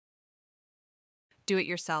Do it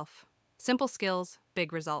yourself. Simple skills,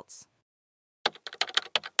 big results.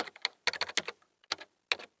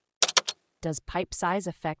 Does pipe size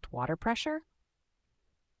affect water pressure?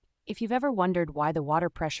 If you've ever wondered why the water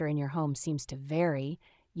pressure in your home seems to vary,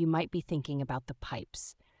 you might be thinking about the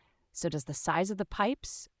pipes. So does the size of the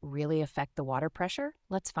pipes really affect the water pressure?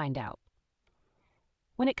 Let's find out.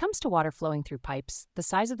 When it comes to water flowing through pipes, the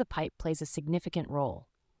size of the pipe plays a significant role.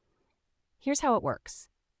 Here's how it works.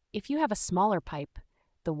 If you have a smaller pipe,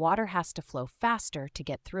 the water has to flow faster to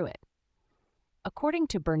get through it. According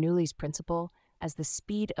to Bernoullis' principle, as the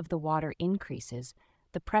speed of the water increases,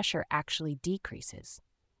 the pressure actually decreases.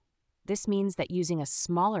 This means that using a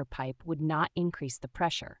smaller pipe would not increase the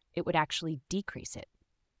pressure, it would actually decrease it.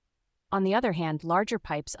 On the other hand, larger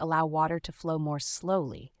pipes allow water to flow more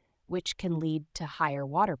slowly, which can lead to higher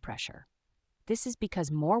water pressure. This is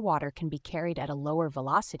because more water can be carried at a lower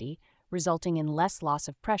velocity, resulting in less loss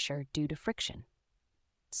of pressure due to friction.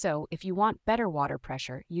 So, if you want better water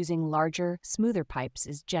pressure, using larger, smoother pipes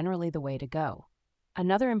is generally the way to go.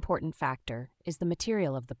 Another important factor is the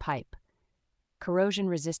material of the pipe.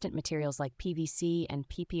 Corrosion-resistant materials like PVC and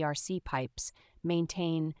PPRC pipes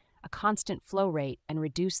maintain a constant flow rate and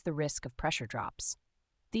reduce the risk of pressure drops.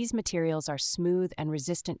 These materials are smooth and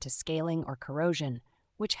resistant to scaling or corrosion,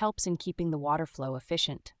 which helps in keeping the water flow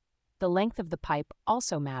efficient. The length of the pipe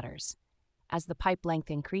also matters. As the pipe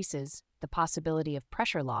length increases, the possibility of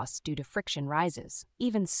pressure loss due to friction rises.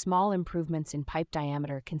 Even small improvements in pipe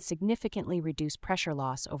diameter can significantly reduce pressure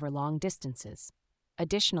loss over long distances.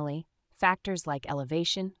 Additionally, factors like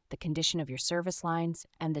elevation, the condition of your service lines,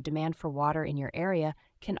 and the demand for water in your area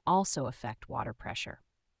can also affect water pressure.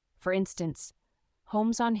 For instance,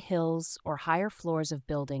 homes on hills or higher floors of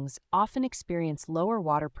buildings often experience lower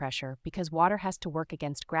water pressure because water has to work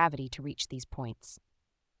against gravity to reach these points.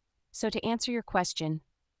 So to answer your question,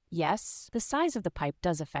 yes, the size of the pipe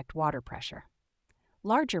does affect water pressure.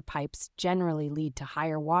 Larger pipes generally lead to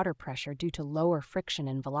higher water pressure due to lower friction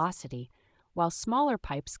and velocity, while smaller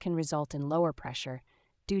pipes can result in lower pressure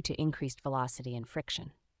due to increased velocity and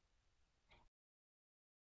friction.